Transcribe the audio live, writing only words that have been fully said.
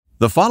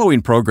The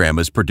following program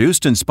is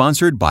produced and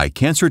sponsored by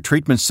Cancer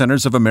Treatment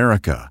Centers of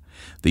America.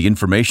 The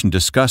information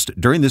discussed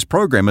during this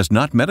program is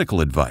not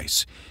medical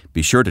advice.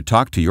 Be sure to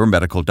talk to your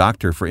medical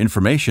doctor for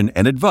information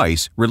and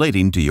advice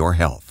relating to your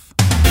health.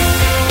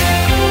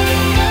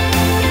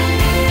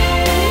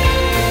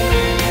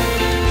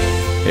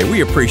 Hey, we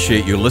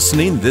appreciate you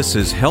listening. This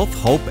is Health,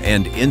 Hope,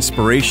 and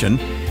Inspiration.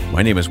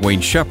 My name is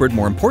Wayne Shepherd.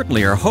 More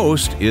importantly, our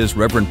host is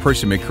Reverend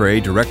Percy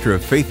McRae, Director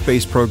of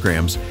Faith-Based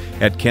Programs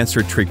at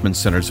Cancer Treatment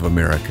Centers of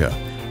America.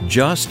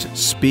 Just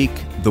speak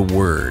the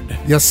word.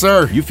 Yes,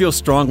 sir. You feel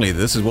strongly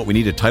this is what we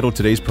need to title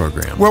today's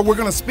program. Well, we're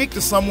going to speak to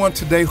someone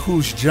today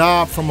whose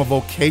job from a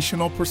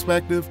vocational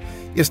perspective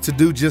is to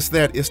do just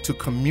that, is to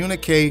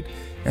communicate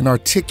and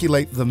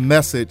articulate the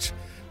message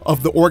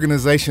of the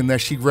organization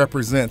that she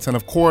represents. And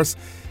of course,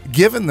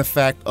 given the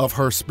fact of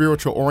her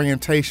spiritual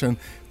orientation,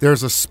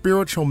 there's a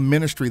spiritual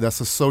ministry that's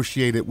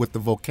associated with the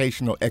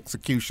vocational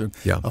execution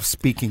of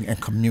speaking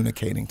and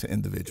communicating to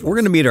individuals. We're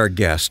going to meet our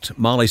guest,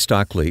 Molly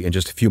Stockley, in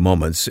just a few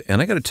moments.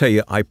 And I got to tell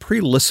you, I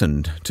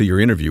pre-listened to your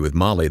interview with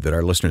Molly that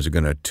our listeners are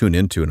going to tune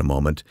into in a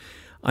moment.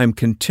 I'm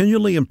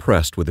continually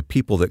impressed with the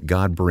people that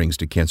God brings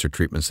to Cancer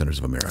Treatment Centers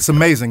of America. It's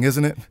amazing,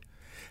 isn't it?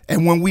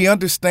 And when we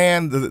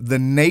understand the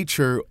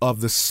nature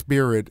of the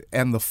spirit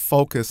and the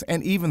focus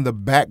and even the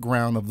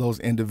background of those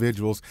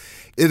individuals,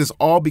 it is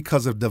all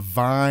because of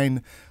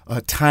divine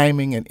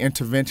timing and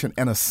intervention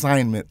and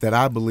assignment that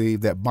I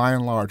believe that by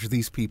and large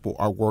these people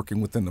are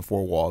working within the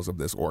four walls of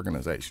this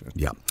organization.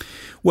 Yeah.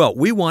 Well,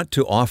 we want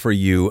to offer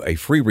you a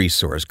free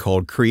resource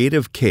called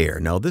Creative Care.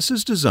 Now, this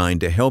is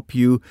designed to help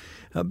you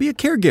be a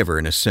caregiver,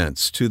 in a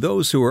sense, to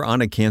those who are on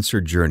a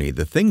cancer journey.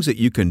 The things that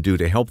you can do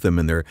to help them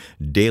in their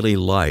daily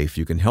life.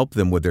 You can help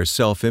them with their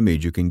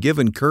self-image. You can give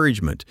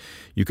encouragement.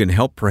 You can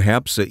help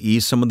perhaps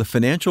ease some of the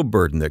financial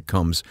burden that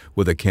comes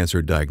with a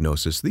cancer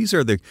diagnosis. These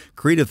are the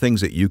creative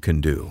things that you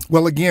can do.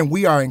 Well, again,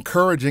 we are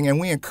encouraging, and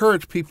we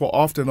encourage people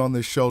often on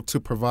this show to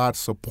provide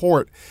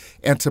support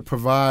and to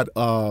provide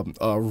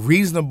a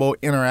reasonable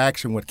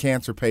interaction with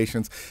cancer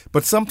patients.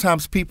 But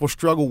sometimes people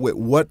struggle with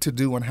what to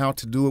do and how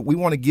to do it. We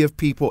want to give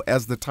people,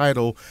 as the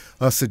title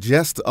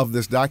suggests of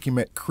this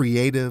document,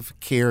 creative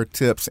care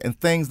tips and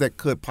things that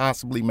could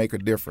possibly make a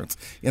difference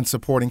in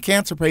supporting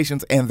cancer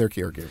patients and their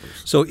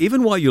caregivers. So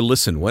even while you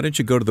listen, why don't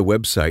you go to the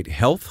website,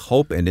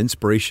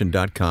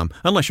 healthhopeandinspiration.com,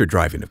 unless you're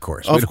driving, of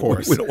course. Of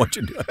course. We don't want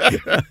you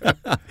to.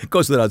 It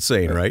goes without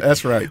saying, right?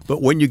 That's right.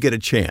 But when you get a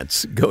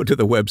chance, go to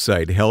the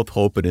website,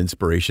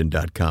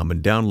 healthhopeandinspiration.com,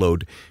 and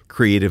download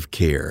Creative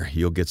Care.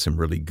 You'll get some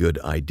really good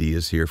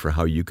ideas here for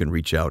how you can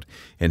reach out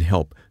and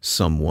help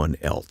someone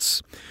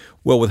else.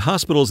 Well, with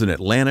hospitals in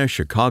Atlanta,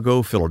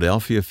 Chicago,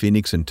 Philadelphia,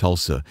 Phoenix, and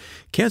Tulsa,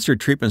 Cancer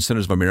Treatment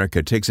Centers of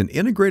America takes an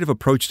integrative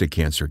approach to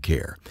cancer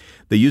care.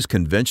 They use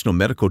conventional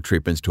medical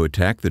treatments to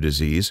attack the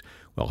disease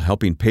while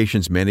helping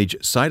patients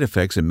manage side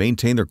effects and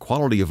maintain their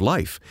quality of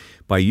life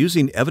by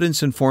using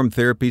evidence-informed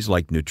therapies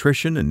like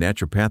nutrition and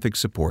naturopathic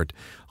support,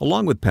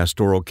 along with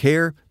pastoral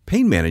care,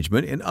 pain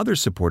management, and other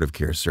supportive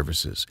care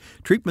services.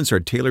 Treatments are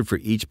tailored for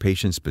each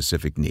patient's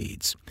specific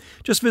needs.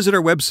 Just visit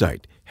our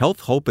website,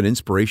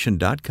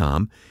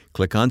 healthhopeandinspiration.com,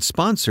 click on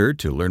Sponsor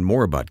to learn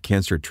more about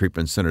Cancer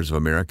Treatment Centers of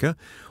America,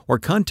 or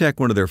contact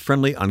one of their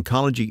friendly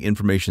oncology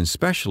information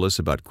specialists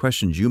about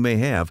questions you may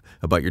have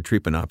about your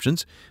treatment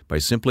options by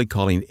simply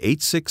calling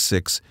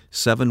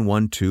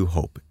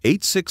 866-712-HOPE,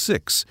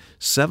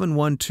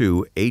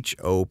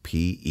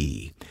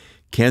 866-712-HOPE.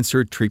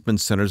 Cancer Treatment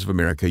Centers of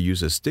America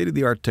uses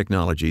state-of-the-art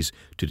technologies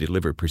to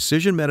deliver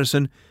precision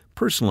medicine,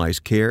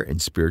 personalized care,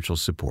 and spiritual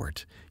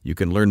support. You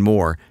can learn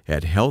more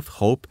at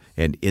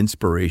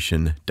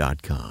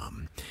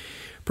healthhopeandinspiration.com.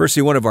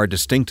 Percy, one of our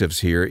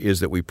distinctives here is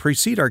that we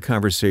precede our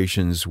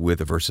conversations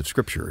with a verse of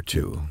Scripture or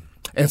two.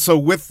 And so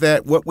with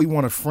that, what we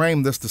want to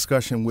frame this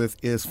discussion with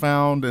is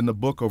found in the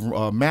book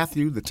of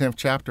Matthew, the 10th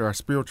chapter. Our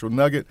spiritual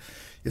nugget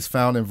is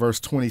found in verse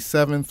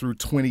 27 through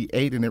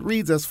 28, and it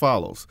reads as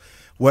follows.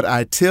 What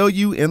I tell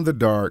you in the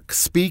dark,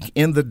 speak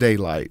in the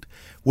daylight.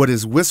 What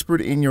is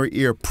whispered in your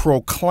ear,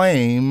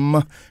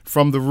 proclaim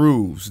from the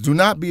roofs. Do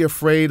not be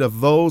afraid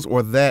of those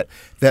or that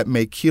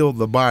may kill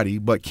the body,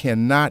 but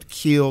cannot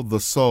kill the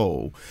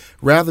soul.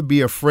 Rather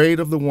be afraid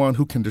of the one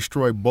who can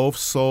destroy both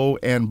soul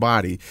and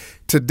body.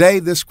 Today,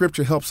 this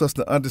scripture helps us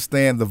to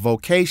understand the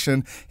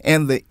vocation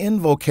and the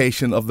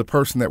invocation of the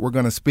person that we're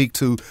going to speak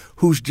to,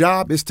 whose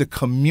job is to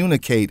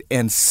communicate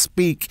and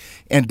speak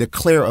and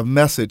declare a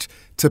message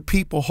to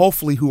people,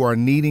 hopefully, who are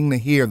needing to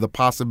hear the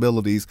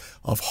possibilities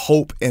of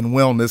hope and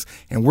wellness.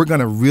 And we're going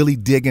to really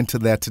dig into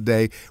that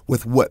today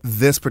with what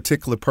this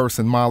particular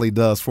person, Molly,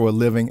 does for a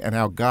living and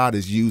how God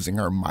is using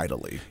her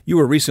mightily. You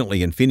were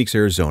recently in Phoenix,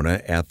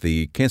 Arizona at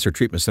the Cancer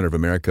Treatment Center of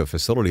America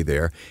facility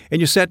there,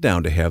 and you sat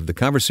down to have the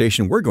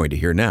conversation we're going to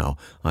hear now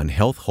on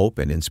Health, Hope,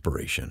 and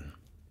Inspiration.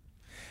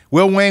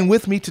 Well, Wayne,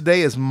 with me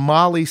today is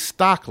Molly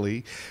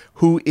Stockley,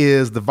 who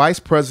is the Vice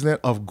President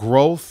of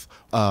Growth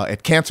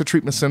at Cancer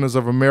Treatment Centers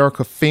of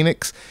America,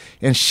 Phoenix.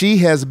 And she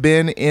has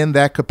been in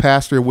that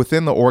capacity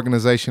within the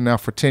organization now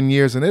for 10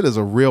 years, and it is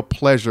a real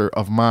pleasure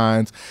of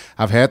mine.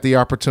 I've had the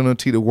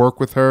opportunity to work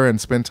with her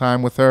and spend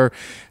time with her.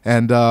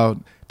 And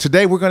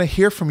today we're going to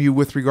hear from you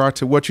with regard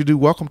to what you do.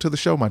 Welcome to the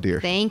show, my dear.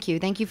 Thank you.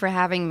 Thank you for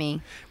having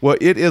me. Well,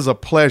 it is a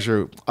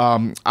pleasure.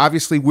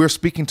 Obviously, we're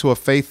speaking to a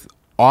faith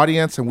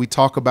audience, and we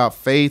talk about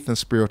faith and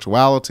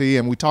spirituality,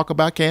 and we talk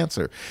about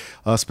cancer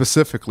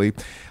specifically.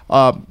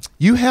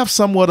 You have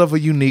somewhat of a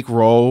unique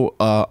role.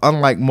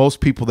 Unlike most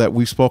people that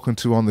we've spoken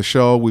to on the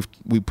show,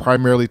 we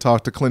primarily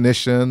talk to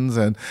clinicians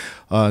and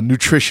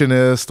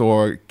nutritionists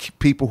or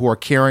people who are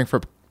caring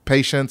for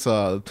patients,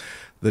 the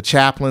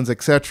chaplains,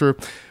 etc.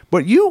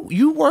 But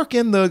you work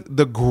in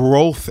the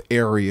growth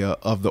area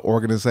of the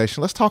organization.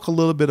 Let's talk a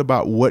little bit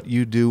about what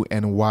you do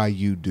and why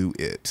you do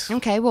it.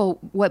 Okay, well,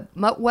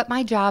 what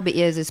my job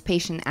is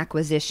patient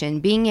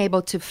acquisition, being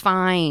able to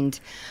find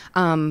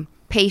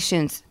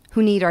patients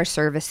who need our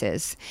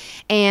services.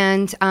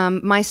 And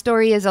my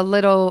story is a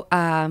little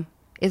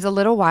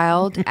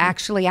wild.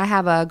 Actually, I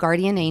have a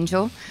guardian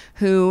angel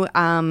who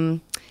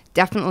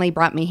definitely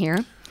brought me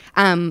here.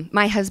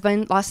 My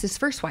husband lost his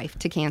first wife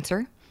to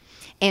cancer.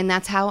 And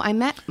that's how I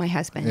met my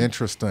husband.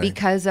 Interesting.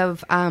 Because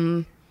of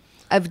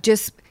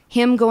just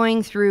him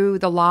going through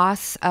the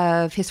loss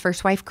of his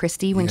first wife,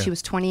 Christy, when she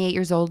was 28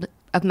 years old,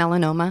 of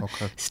melanoma,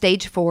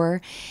 stage 4.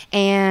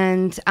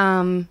 And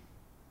I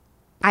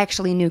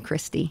actually knew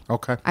Christy.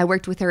 Okay. I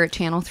worked with her at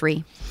Channel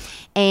 3.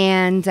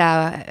 And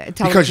television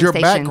because your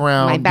station.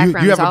 background, my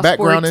background you have is all a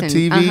background in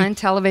TV? And,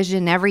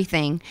 television,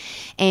 everything.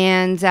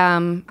 And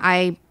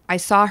I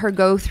saw her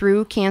go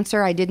through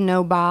cancer. I didn't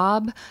know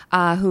Bob,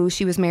 who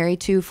she was married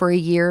to for a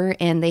year,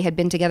 and they had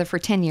been together for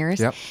 10 years.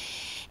 Yep.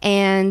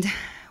 And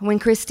when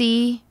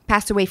Christy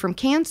passed away from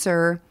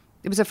cancer,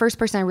 it was the first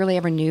person I really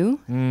ever knew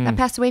that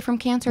passed away from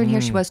cancer, and here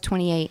she was,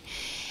 28.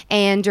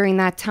 And during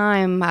that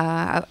time,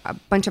 a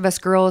bunch of us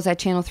girls at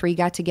Channel 3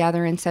 got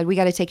together and said, we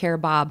got to take care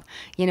of Bob.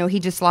 You know, he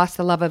just lost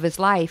the love of his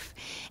life.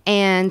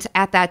 And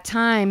at that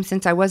time,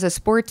 since I was a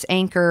sports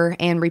anchor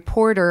and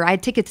reporter, I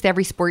had tickets to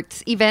every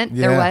sports event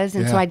there was.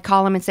 And so I'd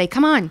call him and say,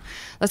 come on,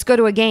 let's go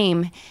to a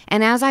game.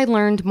 And as I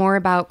learned more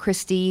about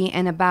Christy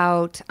and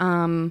about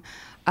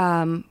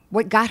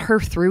what got her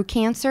through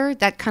cancer,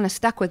 that kind of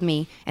stuck with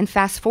me. And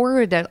fast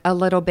forward a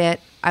little bit,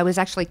 I was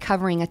actually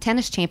covering a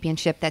tennis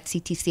championship that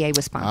CTCA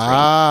was sponsoring.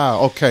 Ah,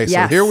 okay.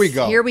 So here we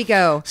go. Here we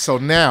go. So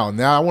now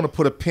I want to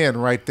put a pin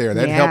right there.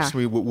 That helps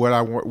me with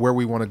where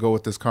we want to go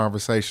with this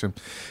conversation,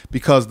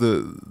 because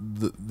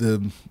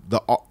the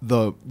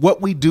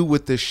what we do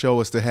with this show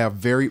is to have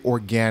very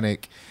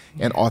organic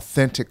and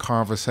authentic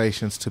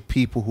conversations to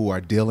people who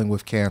are dealing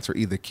with cancer,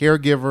 either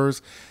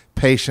caregivers,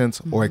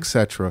 patients, or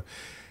etc.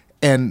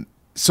 And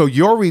so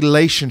your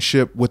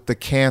relationship with the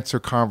cancer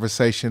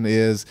conversation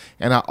is,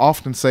 and I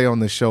often say on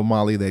this show,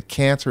 Molly, that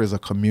cancer is a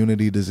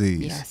community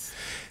disease. Yes.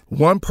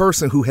 One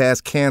person who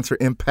has cancer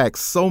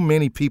impacts so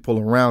many people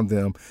around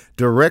them,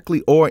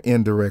 directly or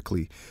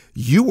indirectly.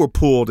 You were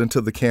pulled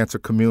into the cancer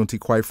community,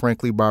 quite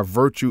frankly, by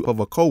virtue of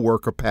a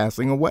coworker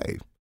passing away.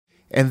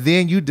 And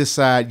then you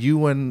decide,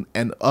 you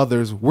and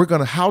others,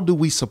 how do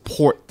we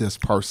support this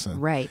person?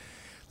 Right.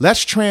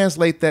 Let's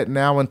translate that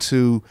now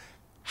into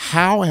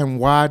how and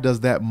why does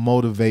that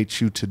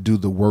motivate you to do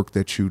the work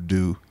that you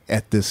do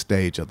at this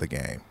stage of the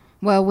game?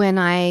 Well, when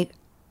I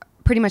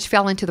pretty much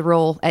fell into the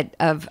role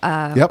of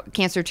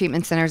Cancer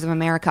Treatment Centers of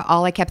America,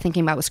 all I kept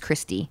thinking about was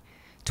Christy,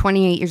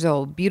 28 years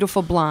old,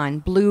 beautiful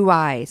blonde, blue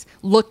eyes,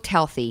 looked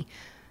healthy,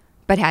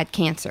 but had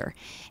cancer.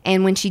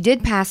 And when she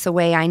did pass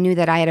away, I knew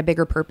that I had a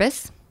bigger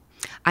purpose.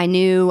 I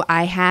knew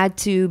I had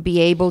to be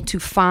able to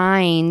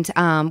find,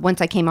 once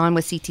I came on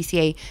with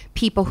CTCA,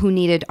 people who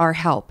needed our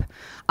help.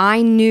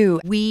 I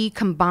knew we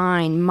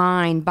combine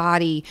mind,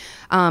 body,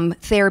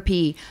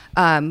 therapy,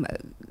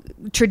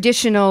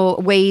 traditional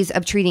ways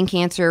of treating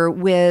cancer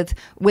with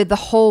the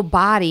whole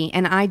body,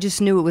 and I just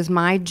knew it was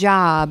my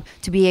job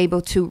to be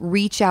able to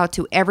reach out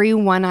to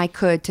everyone I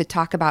could to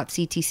talk about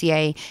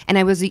CTCA, and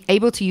I was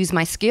able to use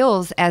my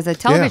skills as a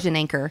television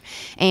anchor,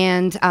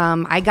 and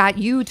I got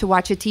you to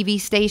watch a TV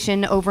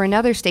station over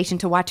another station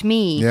to watch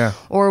me,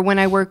 or when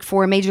I worked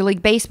for Major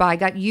League Baseball, I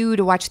got you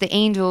to watch the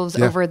Angels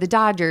over the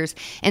Dodgers,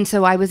 and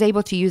so I was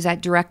able to use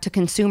that direct to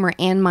consumer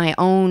and my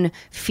own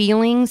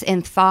feelings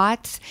and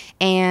thoughts,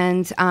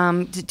 and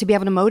to be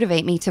able to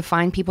motivate me to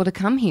find people to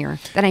come here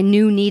that I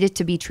knew needed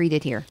to be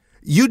treated here.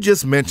 You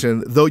just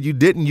mentioned, though you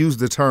didn't use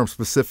the term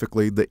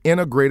specifically, the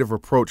integrative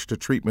approach to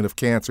treatment of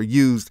cancer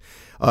used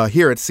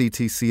here at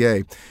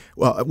CTCA,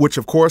 which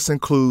of course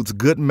includes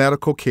good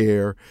medical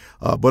care,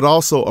 but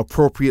also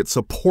appropriate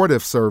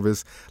supportive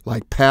service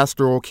like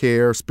pastoral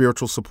care,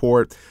 spiritual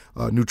support,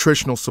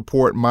 nutritional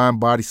support,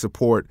 mind-body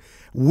support.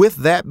 With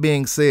that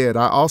being said,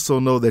 I also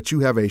know that you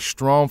have a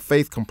strong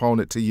faith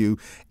component to you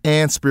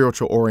and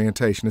spiritual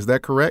orientation. Is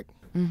that correct?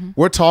 Mm-hmm.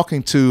 We're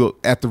talking to,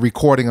 at the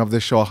recording of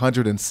this show,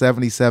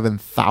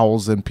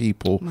 177,000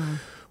 people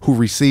who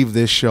receive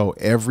this show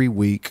every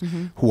week,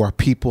 who are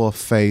people of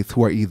faith,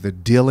 who are either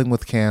dealing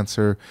with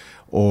cancer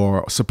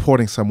or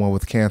supporting someone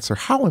with cancer,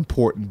 how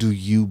important do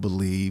you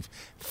believe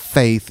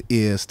faith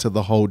is to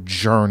the whole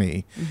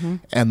journey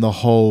and the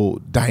whole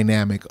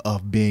dynamic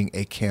of being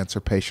a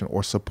cancer patient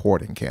or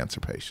supporting cancer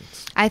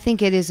patients? I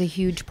think it is a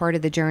huge part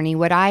of the journey.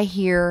 What I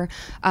hear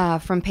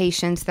from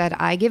patients that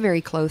I get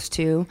very close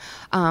to,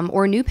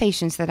 or new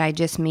patients that I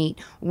just meet,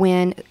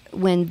 when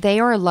they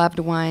or a loved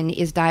one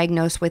is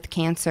diagnosed with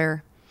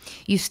cancer,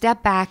 you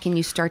step back and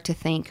you start to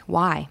think,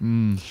 why?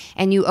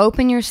 And you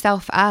open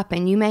yourself up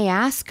and you may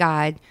ask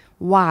God,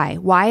 why?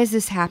 Why is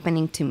this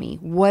happening to me?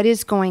 What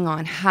is going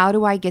on? How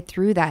do I get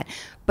through that?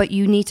 But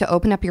you need to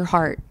open up your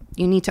heart.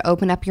 You need to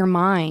open up your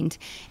mind,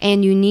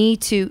 and you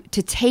need to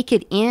take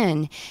it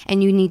in,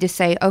 and you need to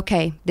say,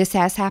 okay, this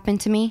has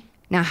happened to me.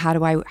 Now, how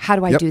do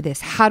I do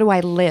this? How do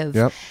I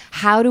live?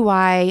 How do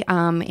I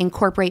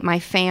incorporate my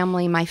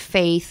family, my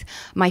faith,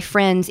 my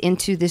friends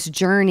into this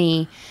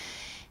journey?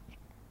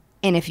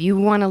 And if you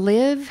want to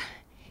live,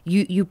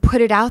 you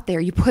put it out there.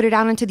 You put it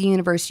out into the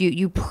universe.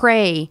 You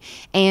pray,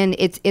 and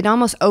it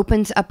almost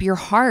opens up your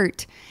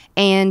heart,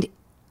 and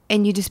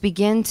you just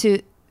begin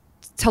to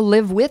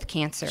live with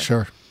cancer.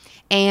 Sure.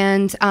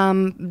 And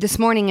this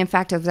morning, in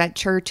fact, I was at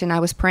church, and I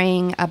was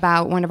praying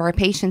about one of our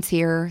patients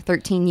here,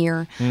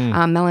 13-year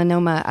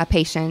melanoma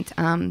patient,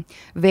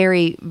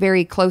 very,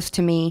 very close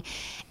to me.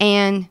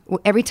 And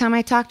every time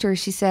I talk to her,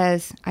 she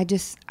says, I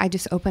just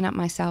open up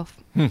myself.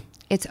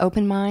 It's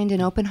open mind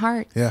and open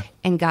heart,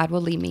 and God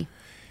will lead me.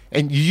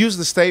 And you use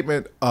the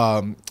statement,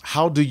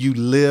 how do you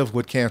live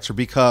with cancer?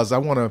 Because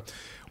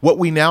what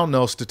we now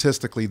know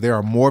statistically, there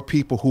are more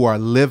people who are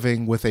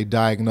living with a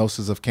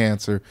diagnosis of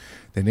cancer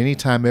than any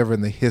time ever in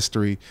the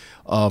history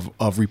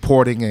of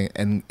reporting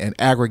and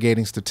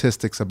aggregating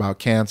statistics about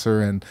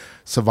cancer and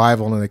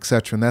survival and et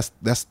cetera. And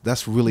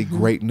that's really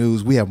great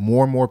news. We have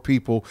more and more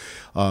people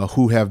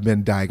who have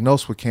been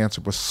diagnosed with cancer,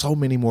 but so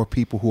many more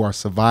people who are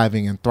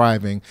surviving and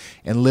thriving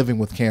and living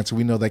with cancer.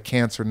 We know that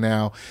cancer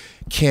now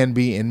can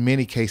be, in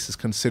many cases,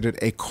 considered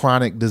a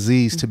chronic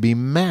disease to be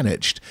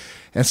managed.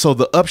 And so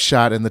the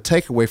upshot and the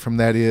takeaway from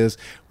that is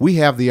we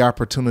have the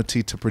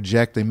opportunity to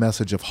project a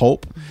message of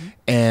hope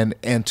and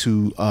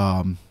to,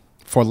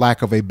 for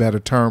lack of a better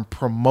term,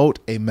 promote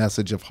a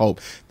message of hope.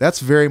 That's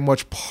very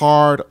much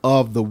part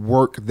of the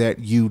work that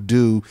you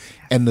do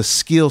and the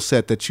skill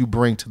set that you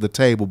bring to the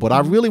table. But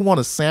I really want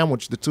to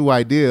sandwich the two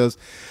ideas.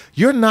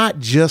 You're not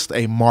just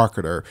a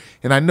marketer.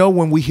 And I know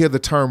when we hear the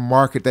term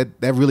market,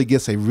 that really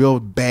gets a real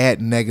bad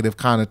negative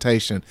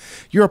connotation.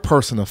 You're a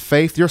person of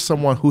faith. You're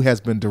someone who has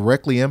been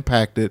directly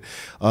impacted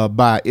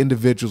by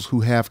individuals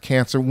who have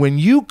cancer. When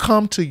you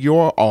come to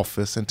your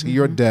office and to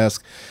your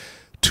desk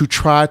to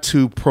try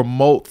to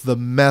promote the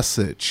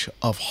message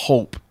of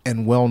hope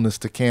and wellness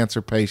to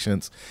cancer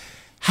patients,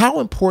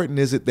 how important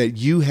is it that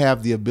you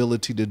have the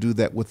ability to do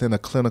that within a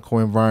clinical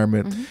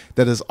environment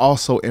that is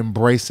also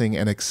embracing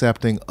and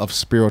accepting of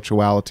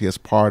spirituality as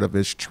part of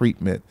its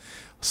treatment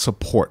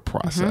support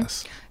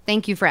process?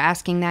 Thank you for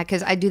asking that,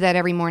 because I do that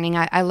every morning.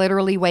 I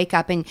literally wake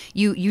up, and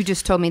you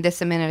just told me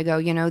this a minute ago.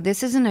 You know,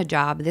 this isn't a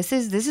job. This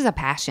is a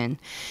passion.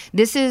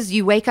 This is,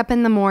 you wake up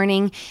in the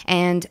morning,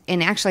 and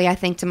actually I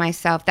think to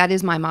myself, that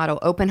is my motto: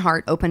 open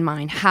heart, open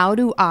mind. How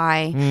do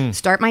I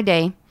start my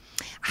day?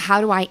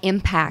 How do I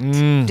impact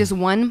just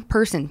one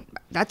person?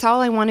 That's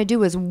all I want to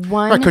do is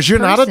one. Right, because you're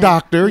not a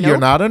doctor, Nope. you're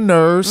not a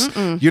nurse,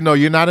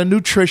 you're not a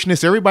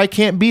nutritionist. Everybody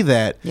can't be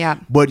that. Yeah.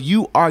 But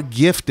you are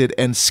gifted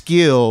and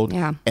skilled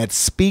at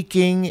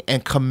speaking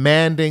and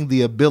commanding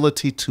the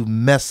ability to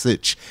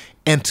message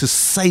and to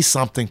say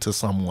something to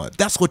someone.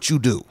 That's what you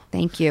do.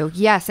 Thank you.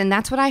 Yes, and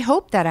that's what I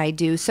hope that I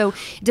do. So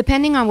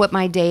depending on what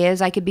my day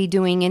is, I could be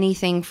doing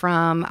anything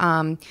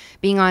from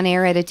being on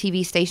air at a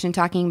TV station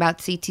talking about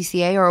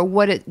CTCA, or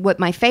what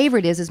my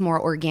favorite is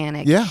more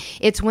organic. Yeah.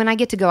 It's when I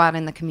get to go out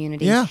in the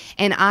community. Yeah.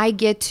 And I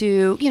get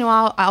to,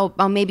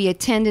 I'll maybe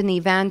attend an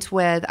event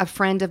with a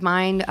friend of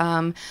mine,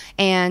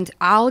 and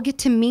I'll get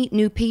to meet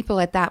new people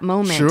at that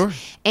moment. Sure.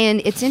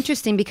 And it's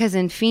interesting because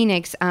in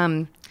Phoenix,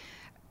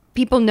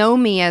 people know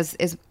me as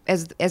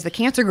the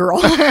cancer girl.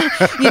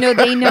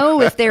 They know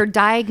if they're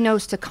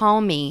diagnosed to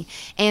call me.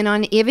 And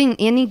on even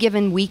any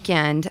given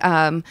weekend,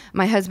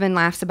 my husband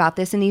laughs about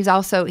this, and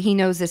he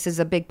knows this is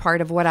a big part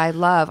of what I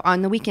love.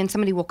 On the weekend,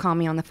 somebody will call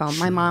me on the phone.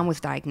 My mom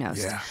was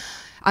diagnosed. Yeah.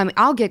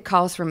 I'll get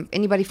calls from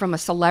anybody from a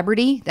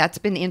celebrity. That's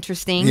been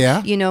interesting.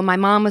 Yeah. My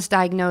mom was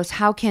diagnosed.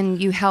 How can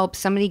you help?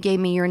 Somebody gave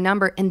me your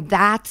number. And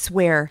that's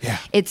where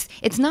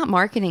it's not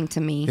marketing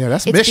to me. Yeah,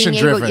 that's it's mission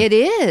driven. It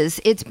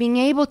is. It's being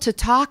able to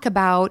talk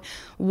about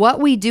what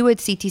we do at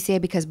CTCA,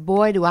 because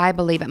boy, do I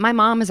believe it. My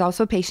mom is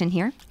also a patient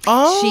here.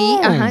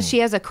 Oh. She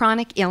has a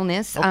chronic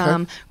illness,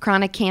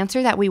 chronic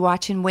cancer that we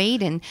watch and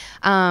wait. And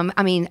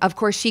of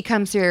course, she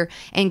comes here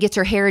and gets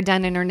her hair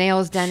done and her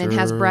nails done and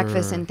has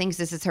breakfast and thinks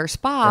this is her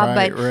spa.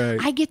 Right, Right.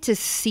 I get to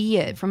see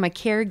it from a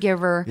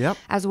caregiver Yep.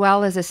 as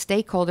well as a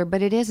stakeholder,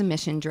 but it is a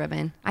mission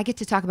driven. I get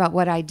to talk about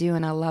what I do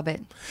and I love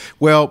it.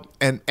 Well,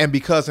 and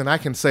because, and I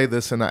can say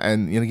this, and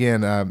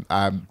again,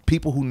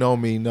 people who know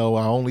me know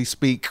I only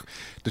speak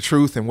the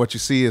truth, and what you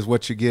see is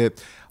what you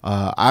get.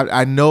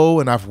 I know,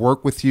 and I've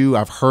worked with you,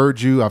 I've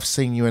heard you, I've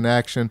seen you in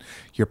action.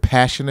 You're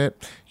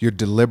passionate, you're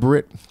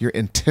deliberate, you're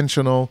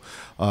intentional,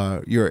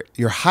 you're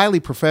highly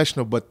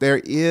professional, but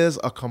there is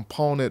a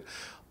component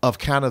of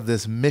kind of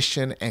this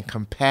mission and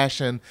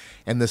compassion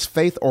and this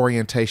faith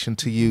orientation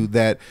to you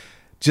that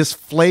just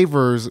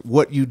flavors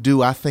what you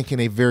do, I think, in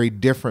a very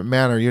different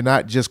manner. You're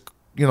not just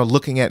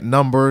looking at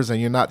numbers, and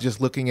you're not just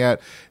looking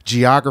at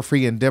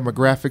geography and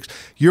demographics.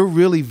 You're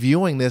really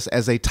viewing this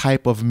as a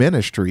type of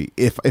ministry,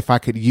 if I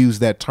could use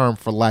that term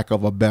for lack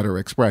of a better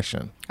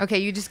expression. Okay,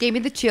 you just gave me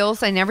the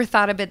chills. I never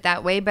thought of it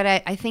that way, but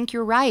I think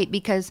you're right,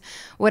 because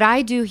what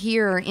I do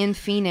here in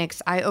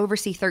Phoenix, I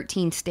oversee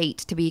 13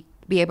 states to be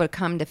able to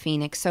come to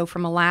Phoenix. So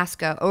from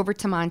Alaska over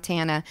to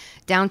Montana,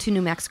 down to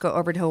New Mexico,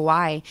 over to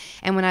Hawaii.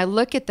 And when I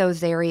look at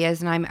those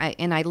areas, and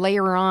I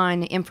layer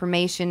on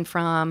information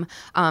from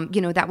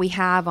that we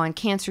have on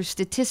cancer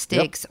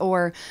statistics, Yep.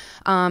 or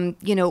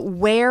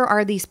where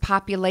are these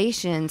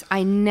populations,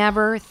 I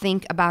never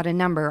think about a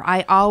number.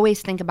 I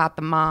always think about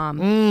the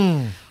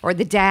mom or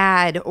the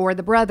dad or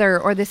the brother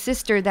or the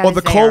sister that Or is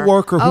the there.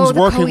 coworker who's the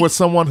working with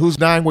someone who's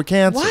dying with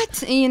cancer.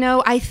 What?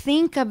 I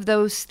think of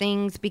those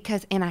things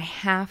and I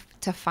have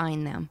to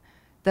find them.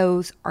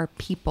 Those are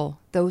people.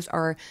 Those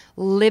are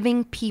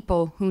living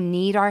people who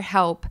need our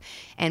help.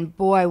 And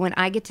boy, when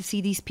I get to see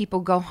these people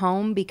go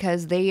home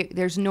because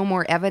there's no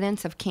more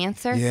evidence of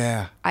cancer,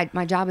 Yeah.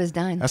 my job is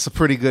done. That's a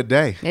pretty good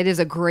day. It is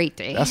a great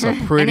day. That's a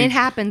pretty- and it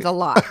happens a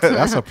lot.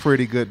 That's a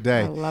pretty good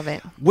day. I love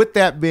it. With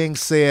that being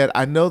said,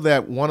 I know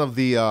that one of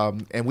the,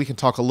 and we can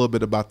talk a little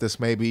bit about this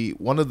maybe,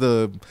 one of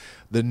the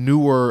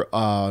newer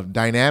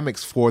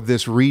dynamics for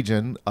this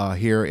region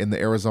here in the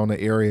Arizona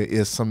area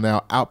is some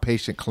now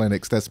outpatient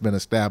clinics that's been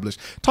established.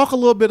 Talk a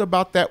little bit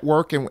about that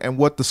work and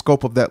what the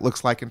scope of that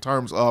looks like in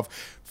terms of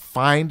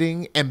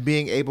finding and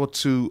being able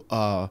to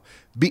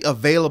be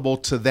available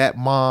to that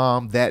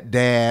mom, that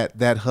dad,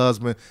 that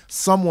husband,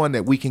 someone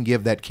that we can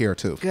give that care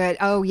to. Good.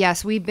 Oh,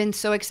 yes. We've been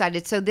so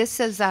excited. So this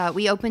is,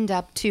 we opened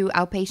up 2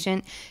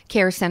 outpatient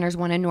care centers,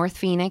 one in North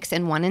Phoenix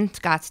and one in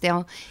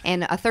Scottsdale,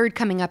 and a third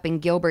coming up in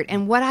Gilbert.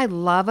 And what I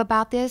love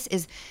about this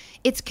is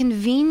it's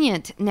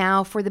convenient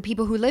now for the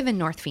people who live in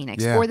North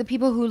Phoenix, Yeah. or the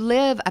people who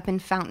live up in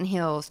Fountain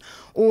Hills,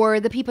 or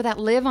the people that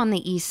live on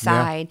the east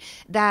side,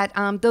 that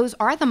those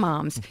are the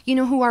moms,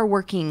 who are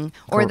working,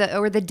 or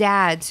the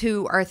dads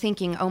who are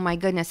thinking, oh my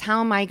goodness, how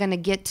am I going to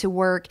get to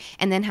work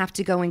and then have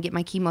to go and get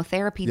my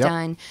chemotherapy Yep.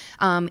 done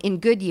in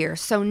Goodyear.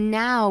 So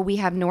now we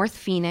have North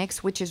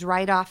Phoenix, which is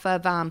right off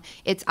of,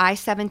 it's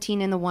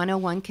I-17 and the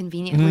 101,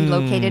 conveniently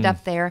located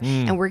up there,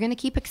 and we're going to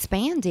keep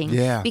expanding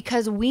Yeah.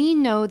 because we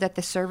know that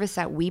the service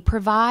that we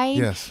provide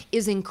Yes.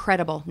 is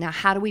incredible. Now,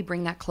 how do we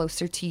bring that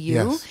closer to you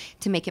Yes.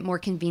 to make it more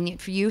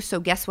convenient for you? So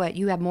guess what?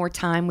 You have more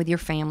time with your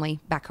family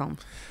back home.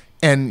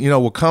 And,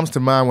 what comes to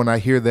mind when I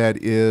hear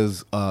that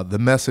is the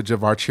message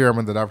of our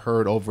chairman that I've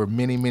heard over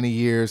many, many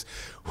years,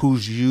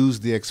 who's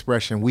used the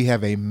expression, we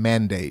have a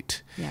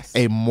mandate, Yes.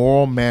 a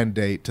moral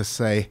mandate to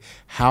say,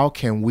 how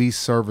can we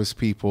service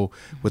people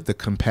with the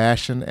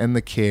compassion and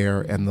the care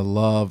and the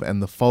love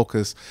and the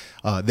focus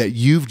that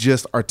you've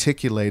just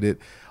articulated,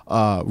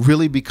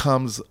 really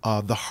becomes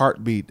the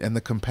heartbeat and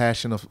the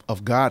compassion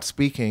of God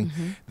speaking,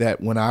 that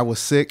when I was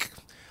sick,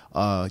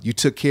 you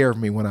took care of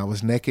me. When I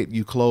was naked,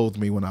 you clothed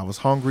me. When I was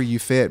hungry, you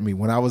fed me.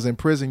 When I was in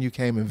prison, you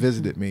came and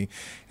visited me.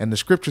 And the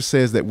scripture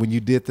says that when you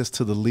did this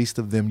to the least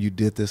of them, you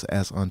did this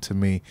as unto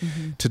me.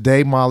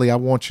 Today, Molly, I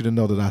want you to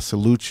know that I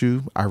salute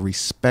you, I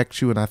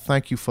respect you, and I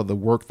thank you for the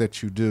work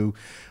that you do.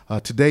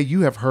 Today,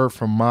 you have heard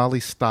from Molly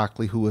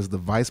Stockley, who is the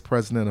Vice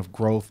President of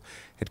Growth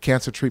at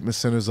Cancer Treatment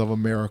Centers of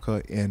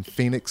America in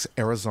Phoenix,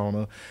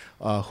 Arizona,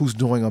 who's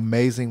doing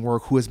amazing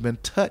work, who has been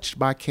touched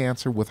by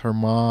cancer with her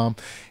mom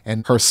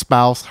and her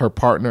spouse, her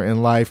partner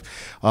in life,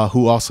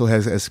 who also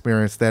has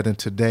experienced that. And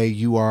today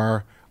you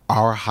are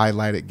our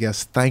highlighted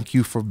guest. Thank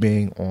you for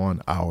being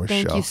on our show.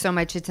 Thank you so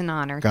much. It's an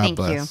honor. God Thank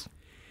bless. you.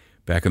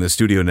 Back in the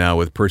studio now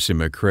with Percy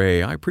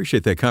McCray. I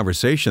appreciate that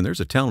conversation.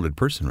 There's a talented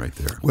person right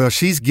there. Well,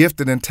 she's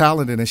gifted and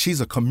talented, and she's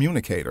a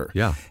communicator.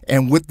 Yeah.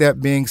 And with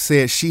that being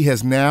said, she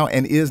has now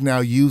and is now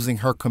using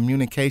her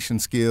communication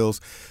skills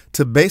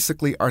to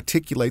basically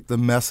articulate the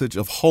message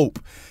of hope,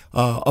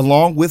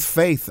 along with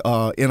faith,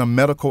 in a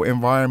medical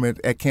environment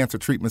at Cancer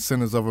Treatment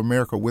Centers of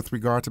America with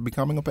regard to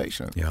becoming a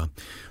patient. Yeah.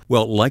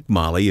 Well, like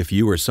Molly, if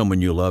you or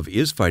someone you love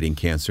is fighting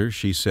cancer,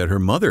 she said her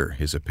mother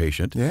is a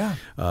patient. Yeah.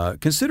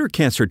 Consider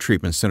Cancer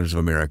Treatment Centers of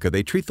America.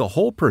 They treat the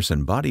whole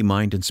person, body,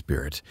 mind, and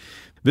spirit.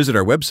 Visit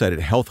our website at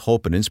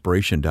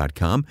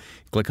healthhopeandinspiration.com.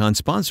 Click on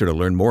Sponsor to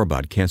learn more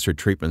about Cancer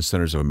Treatment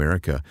Centers of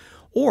America.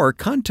 Or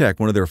contact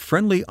one of their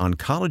friendly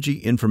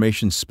oncology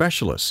information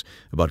specialists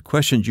about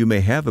questions you may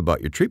have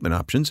about your treatment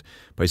options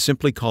by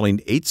simply calling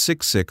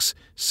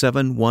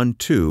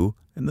 866-712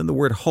 and then the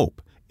word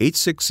HOPE,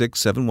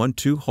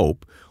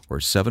 866-712-HOPE or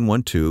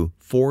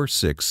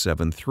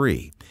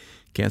 712-4673.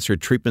 Cancer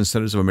Treatment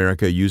Centers of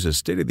America uses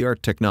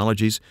state-of-the-art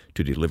technologies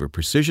to deliver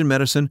precision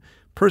medicine,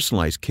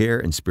 personalized care,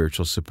 and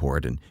spiritual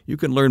support. And you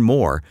can learn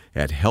more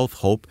at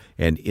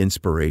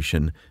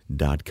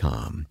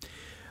healthhopeandinspiration.com.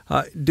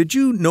 Did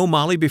you know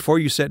Molly before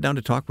you sat down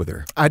to talk with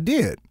her? I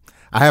did.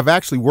 I have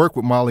actually worked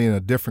with Molly in a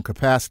different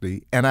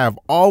capacity, and I have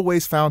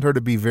always found her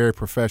to be very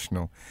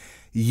professional,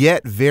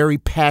 yet very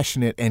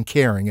passionate and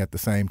caring at the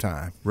same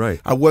time. Right.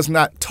 I was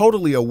not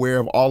totally aware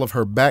of all of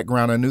her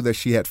background. I knew that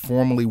she had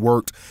formerly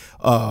worked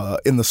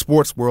in the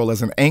sports world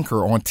as an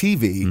anchor on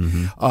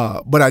TV,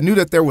 but I knew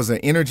that there was an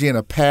energy and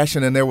a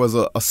passion, and there was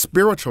a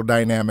spiritual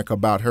dynamic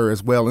about her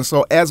as well. And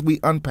so as we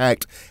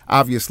unpacked,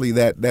 obviously,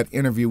 that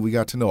interview, we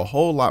got to know a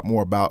whole lot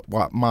more about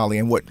Molly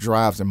and what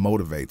drives and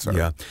motivates her.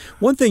 Yeah.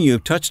 One thing you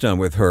touched on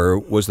with her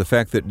was the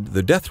fact that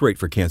the death rate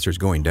for cancer is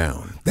going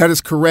down. That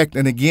is correct.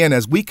 And again,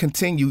 as we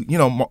continue,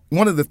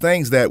 one of the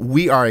things that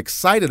we are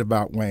excited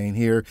about, Wayne,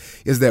 here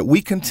is that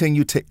we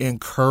continue to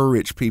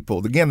encourage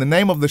people. Again, the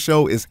name of the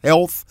show is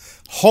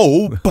Health,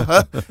 Hope,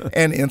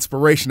 and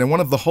Inspiration. And one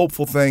of the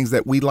hopeful things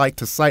that we like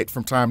to cite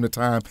from time to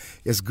time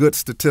is good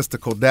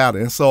statistical data.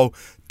 And so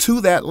to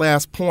that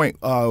last point,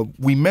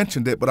 we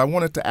mentioned it, but I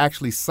wanted to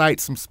actually cite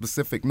some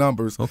specific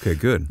numbers. Okay,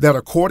 good. That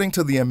according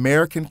to the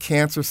American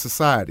Cancer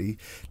Society,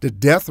 the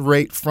death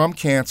rate from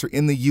cancer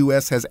in the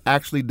U.S. has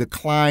actually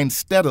declined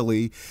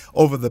steadily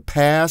over the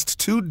past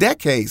 2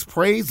 decades.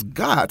 Praise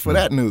God for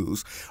that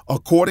news,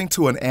 according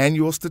to an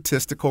annual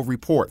statistical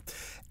report.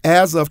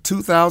 As of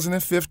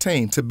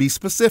 2015, to be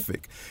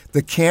specific,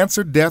 the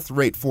cancer death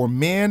rate for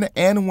men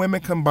and women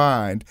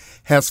combined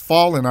has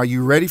fallen. Are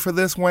you ready for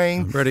this,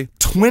 Wayne? I'm ready.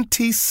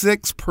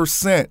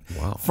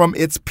 26% from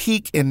its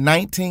peak in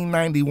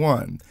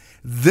 1991.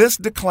 This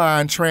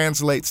decline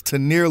translates to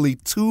nearly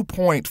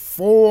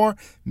 2.4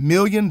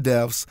 million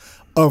deaths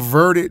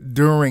averted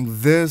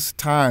during this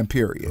time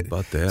period. How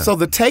about that? So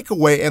the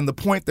takeaway and the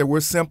point that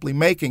we're simply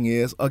making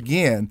is,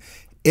 again,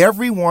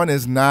 everyone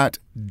is not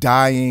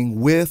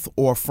dying with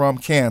or from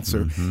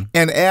cancer.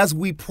 And as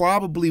we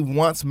probably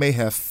once may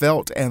have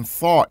felt and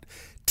thought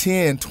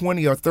 10,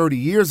 20, or 30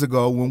 years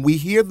ago, when we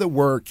hear the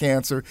word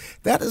cancer,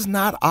 that is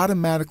not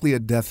automatically a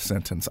death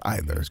sentence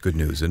either. That's good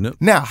news, isn't it?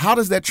 Now, how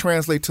does that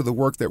translate to the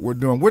work that we're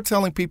doing? We're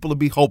telling people to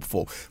be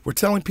hopeful. We're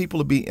telling people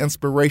to be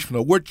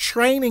inspirational. We're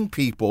training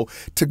people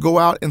to go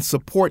out and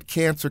support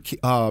cancer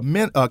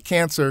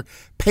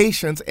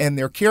patients and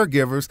their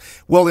caregivers.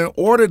 Well, in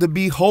order to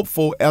be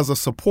hopeful as a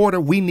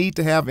supporter, we need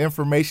to have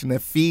information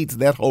that feeds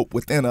that hope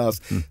within us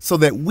so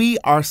that we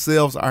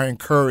ourselves are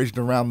encouraged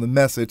around the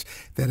message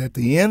that at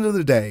the end of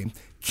the day,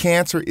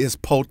 cancer is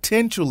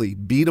potentially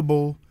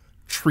beatable,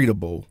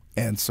 treatable,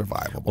 and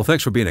survivable. Well,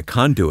 thanks for being a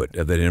conduit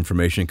of that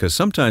information, because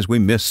sometimes we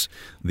miss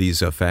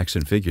these facts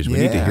and figures. We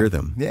need to hear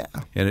them. Yeah.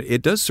 And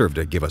it does serve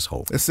to give us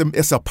hope.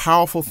 It's a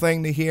powerful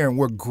thing to hear, and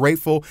we're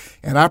grateful.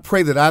 And I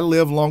pray that I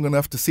live long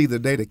enough to see the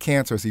day that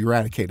cancer is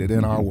eradicated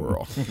in our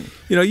world.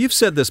 You've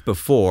said this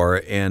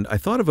before, and I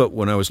thought of it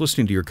when I was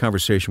listening to your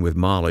conversation with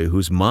Molly,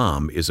 whose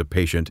mom is a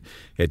patient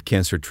at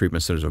Cancer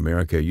Treatment Centers of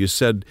America. You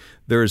said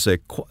there's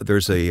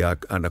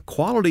an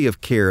equality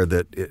of care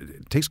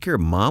that takes care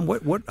of mom.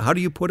 What? How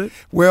do you put it?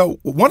 Well,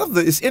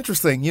 it's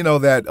interesting,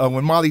 that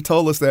when Molly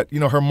told us that,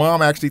 her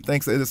mom actually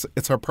thinks that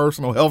it's her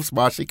personal health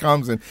spot. She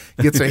comes and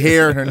gets her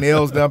hair and her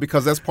nails done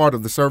because that's part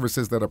of the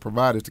services that are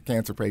provided to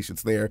cancer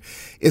patients there,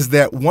 is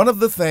that one of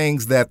the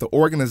things that the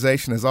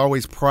organization has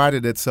always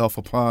prided itself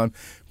upon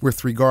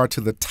with regard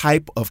to the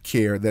type of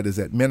care that is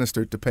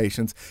administered to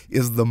patients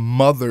is the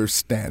mother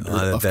standard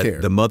of care.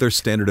 The mother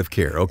standard of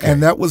care, okay.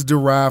 And that was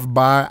derived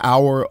by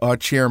our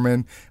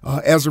chairman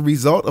as a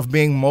result of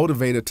being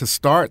motivated to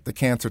start the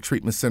Cancer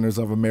Treatment Centers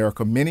of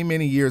America many,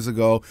 many years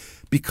ago,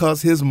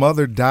 because his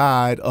mother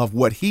died of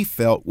what he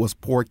felt was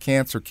poor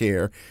cancer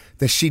care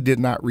that she did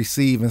not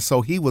receive. And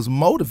so he was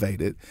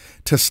motivated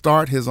to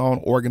start his own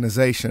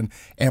organization.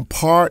 And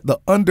the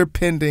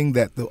underpinning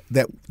that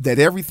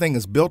everything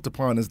is built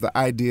upon is the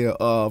idea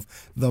of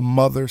the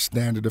mother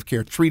standard of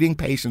care, treating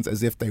patients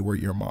as if they were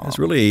your mom. It's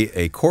really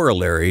a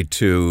corollary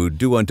to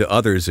do unto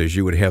others as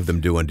you would have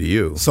them do unto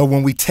you. So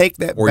when we take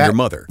that or back, your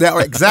mother.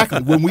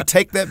 Exactly. When we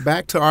take that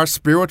back to our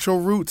spiritual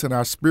roots and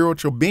our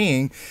spiritual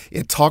being,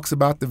 it talks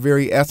about the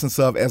very essence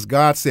of, as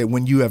God said,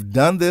 when you have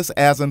done this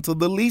as unto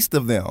the least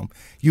of them,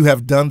 you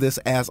have done this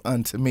as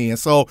unto me. And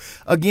so,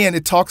 again,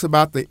 it talks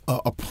about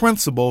a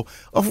principle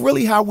of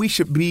really how we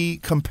should be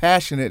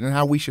compassionate and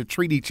how we should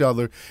treat each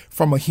other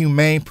from a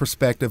humane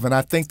perspective. And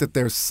I think that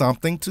there's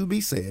something to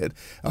be said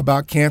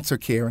about cancer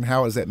care and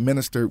how it's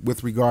administered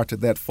with regard to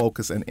that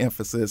focus and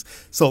emphasis.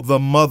 So the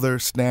mother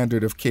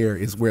standard of care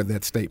is where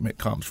that statement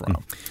comes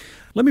from.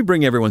 Let me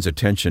bring everyone's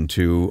attention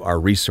to our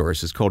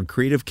resource. It's called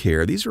Creative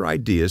Care. These are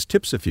ideas,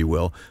 tips, if you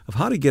will, of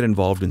how to get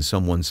involved in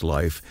someone's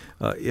life.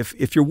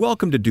 If you're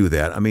welcome to do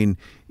that,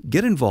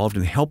 get involved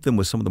and help them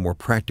with some of the more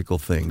practical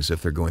things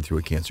if they're going through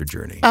a cancer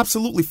journey.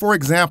 Absolutely. For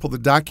example, the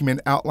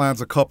document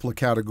outlines a couple of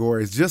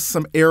categories, just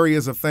some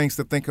areas of things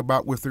to think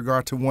about with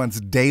regard to one's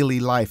daily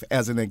life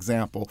as an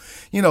example.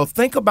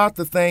 Think about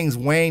the things,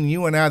 Wayne,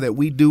 you and I, that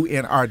we do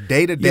in our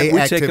day-to-day we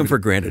activity. take them for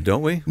granted,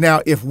 don't we?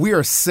 Now, if we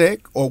are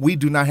sick or we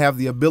do not have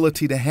the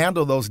ability to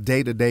handle those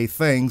day-to-day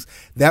things,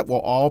 that will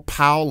all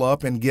pile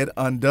up and get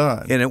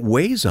undone. And it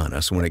weighs on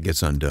us when it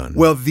gets undone.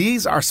 Well,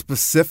 these are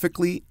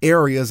specifically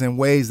areas and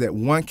ways that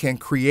one can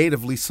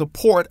creatively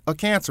support a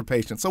cancer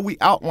patient. So we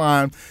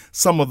outline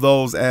some of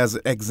those as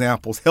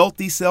examples.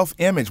 Healthy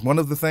self-image. One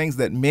of the things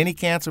that many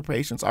cancer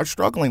patients are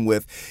struggling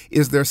with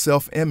is their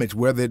self-image,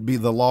 whether it be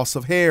the loss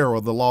of hair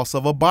or the loss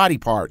of a body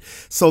part.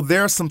 So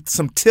there are some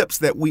tips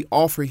that we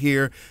offer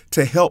here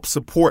to help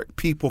support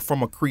people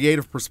from a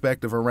creative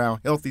perspective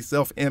around healthy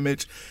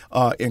self-image,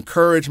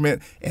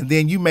 encouragement, and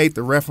then you made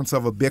the reference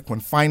of a big one,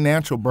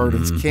 financial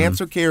burdens.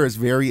 Cancer care is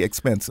very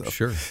expensive.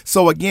 Sure.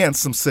 So again,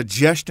 some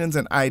suggestions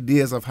and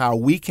ideas of how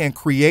we can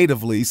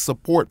creatively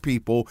support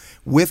people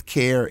with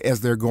care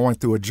as they're going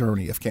through a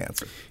journey of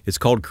cancer. It's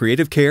called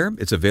Creative Care.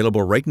 It's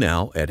available right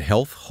now at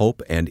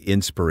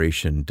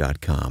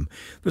healthhopeandinspiration.com.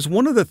 There's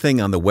one other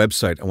thing on the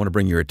website I want to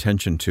bring your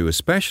attention to,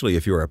 especially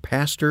if you're a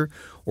pastor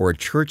or a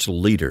church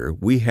leader.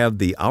 We have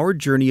the Our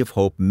Journey of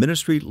Hope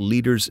Ministry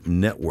Leaders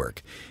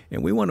Network,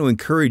 and we want to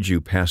encourage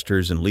you,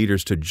 pastors and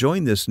leaders, to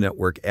join this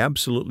network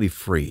absolutely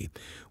free.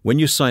 When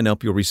you sign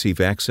up, you'll receive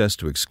access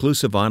to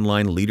exclusive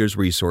online leaders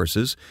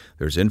resources.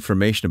 There's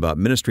information about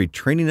ministry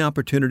training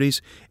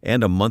opportunities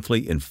and a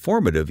monthly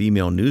informative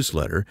email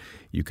newsletter.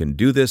 You can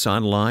do this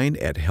online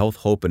at Health,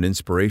 Hope, and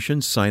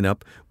Inspiration. Sign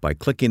up by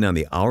clicking on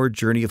the Our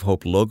Journey of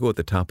Hope logo at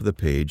the top of the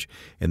page,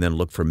 and then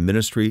look for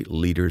Ministry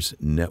Leaders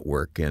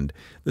Network. And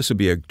this would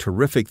be a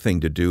terrific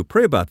thing to do.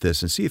 Pray about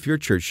this and see if your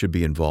church should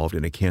be involved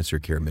in a cancer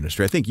care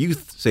ministry. I think you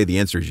say the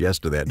answer is yes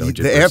to that, don't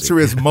you? The answer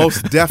is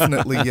most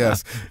definitely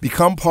yes.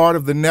 Become part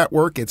of the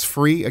network. It's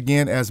free,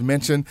 again, as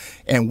mentioned,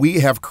 and we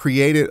have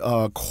created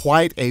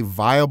quite a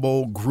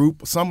viable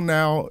group. Some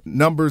now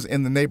numbers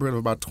in the neighborhood of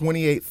about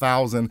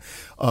 28,000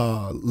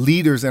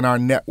 leaders in our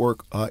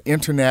network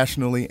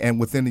internationally and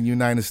within the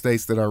United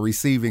States that are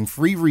receiving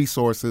free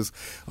resources,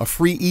 a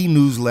free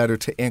e-newsletter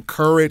to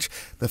encourage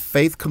the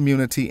faith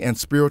community and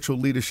spiritual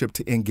leadership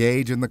to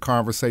engage in the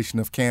conversation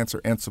of cancer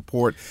and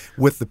support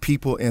with the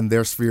people in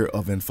their sphere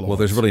of influence. Well,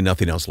 there's really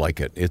nothing else like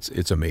it.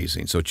 It's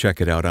amazing. So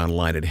check it out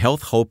online at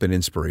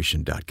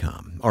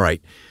healthhopeandinspiration.com. All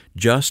right.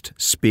 Just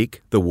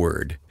speak the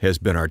word has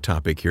been our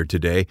topic here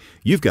today.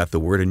 You've got the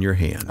word in your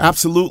hand.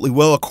 Absolutely.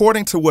 Well,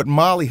 according to what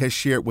Molly has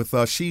shared with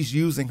us, she's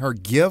using her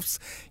gifts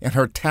and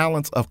her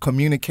talents of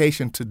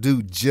communication to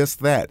do just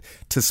that,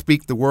 to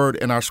speak the word.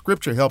 And our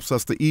scripture helps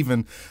us to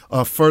even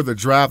further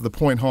drive the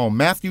point home.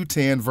 Matthew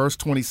 10, verse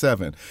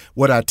 27.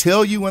 What I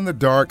tell you in the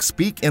dark,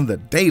 speak in the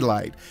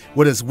daylight.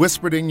 What is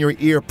whispered in your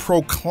ear,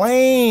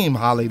 proclaim,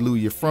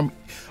 hallelujah, from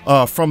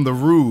the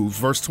roofs.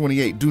 Verse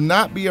 28, do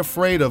not be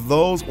afraid of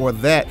those or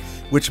that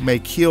which may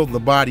kill the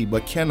body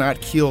but cannot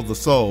kill the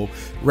soul.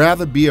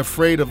 Rather be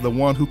afraid of the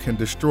one who can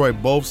destroy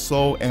both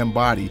soul and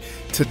body.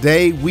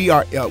 Today we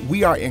are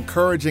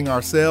encouraging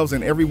ourselves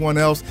and everyone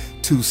else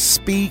to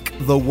speak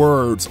the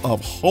words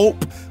of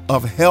hope,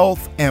 of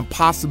health and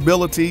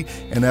possibility.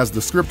 And as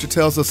the scripture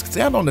tells us,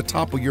 stand on the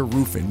top of your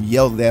roof and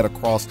yell that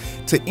across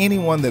to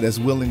anyone that is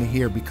willing to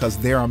hear, because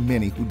there are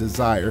many who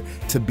desire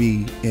to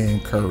be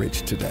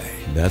encouraged today.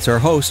 That's our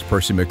host,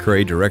 Percy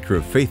McCray, Director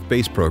of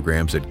Faith-Based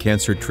Programs at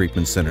Cancer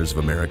Treatment Centers of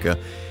America.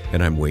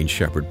 And I'm Wayne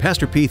Shepherd.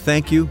 Pastor P,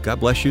 thank you. God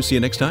bless you. See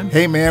you next time.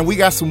 Hey, man, we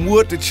got some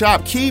wood to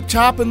chop. Keep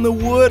chopping the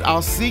wood.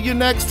 I'll see you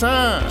next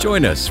time.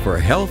 Join us for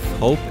Health,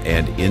 Hope,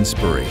 and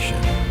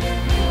Inspiration.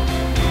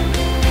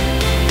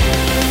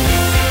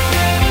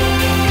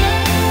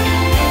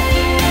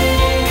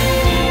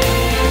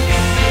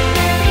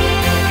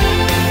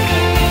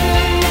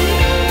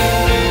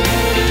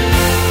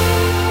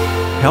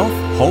 Health,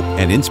 Hope,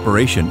 and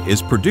Inspiration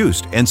is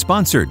produced and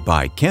sponsored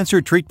by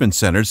Cancer Treatment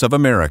Centers of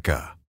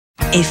America.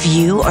 If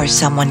you or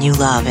someone you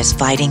love is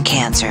fighting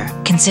cancer,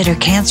 consider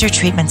Cancer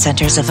Treatment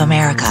Centers of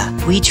America.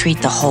 We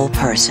treat the whole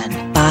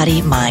person,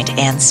 body, mind,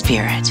 and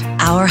spirit.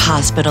 Our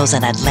hospitals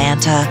in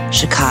Atlanta,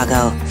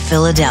 Chicago,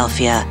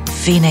 Philadelphia,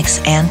 Phoenix,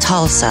 and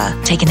Tulsa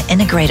take an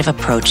integrative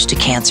approach to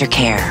cancer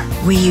care.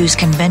 We use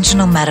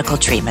conventional medical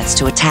treatments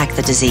to attack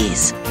the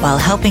disease while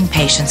helping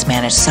patients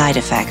manage side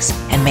effects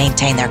and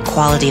maintain their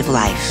quality of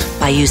life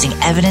by using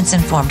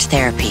evidence-informed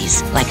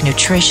therapies like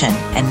nutrition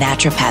and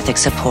naturopathic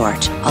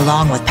support,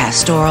 along with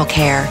pastoral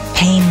care,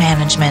 pain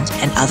management,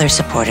 and other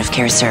supportive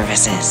care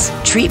services.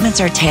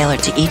 Treatments are tailored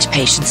to each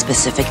patient's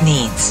specific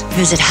needs.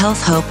 Visit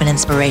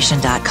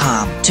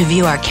healthhopeandinspiration.com to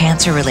view our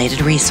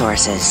cancer-related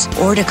resources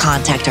or to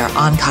contact our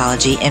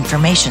oncology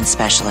information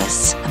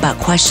specialists about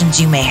questions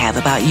you may have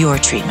about your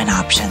treatment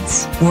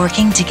options.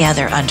 Working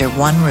together under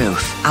one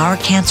roof, our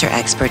cancer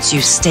experts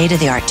use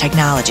state-of-the-art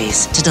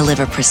technologies to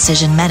deliver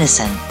precision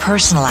medicine,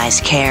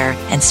 personalized care,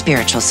 and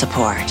spiritual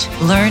support.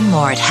 Learn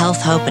more at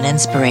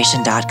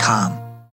healthhopeandinspiration.com.